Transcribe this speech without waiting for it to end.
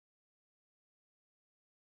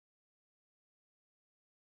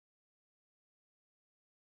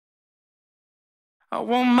I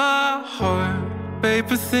want my heart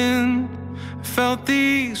paper thin. I felt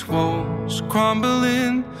these walls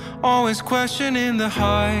crumbling, always questioning the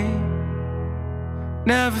height.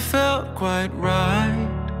 Never felt quite right.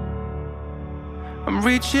 I'm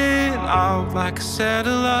reaching out like a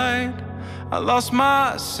satellite. I lost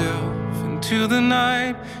myself into the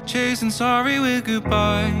night, chasing sorry with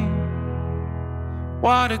goodbye.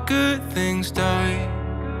 Why do good things die?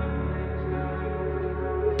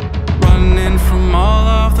 Running from all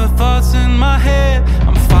of the thoughts in my head,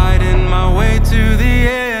 I'm fighting my way to the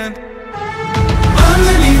end.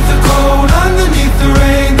 Underneath the cold, underneath the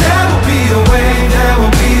rain, there will be a way, there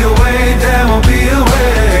will be a way, there will be a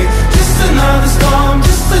way. Just another storm,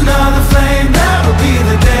 just another flame. That will be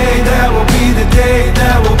the day, that will be the day,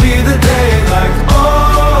 that will be the day. Like,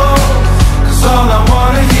 oh, 'cause all I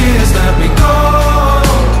wanna hear is let me go.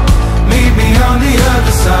 Meet me on the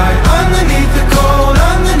other side. Underneath the cold,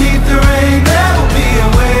 underneath the rain, there will be a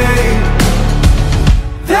way,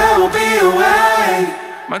 there will be a way.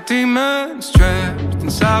 My demons trapped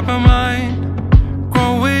inside my mind,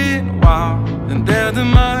 growing wild and their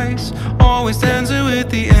demise always ends with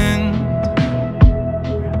the end.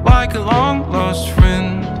 Like a long lost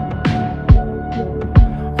friend,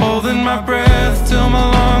 holding my breath till my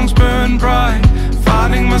lungs burn bright,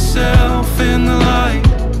 finding myself in the light,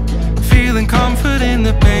 feeling comfort in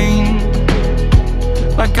the pain,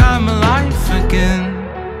 like I'm alive again.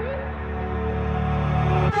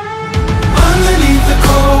 Underneath the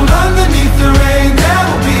cold, underneath the rain, there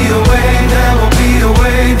will be a way, there will be a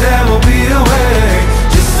way, there will be a way.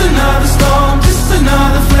 Just another storm, just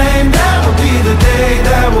another flame. That will be the day,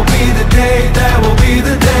 that will be the day, that will be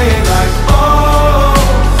the day. Like, oh,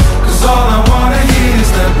 'cause all I wanna hear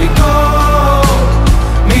is let me go.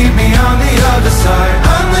 Meet me on the other side.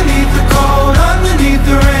 Underneath the cold, underneath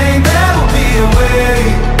the rain, there will be a way,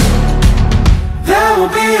 there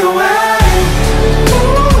will be a way.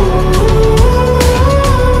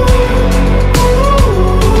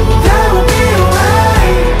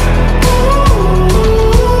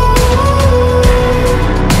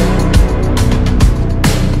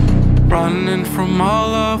 Running from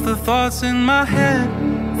all of the thoughts in my head,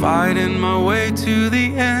 fighting my way to the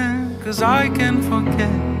end, 'cause I can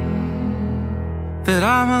forget that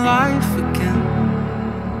I'm alive again.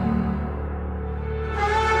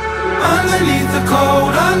 Underneath the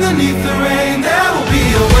cold, underneath the rain, there will be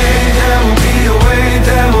a way, there will be a way,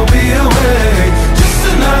 there will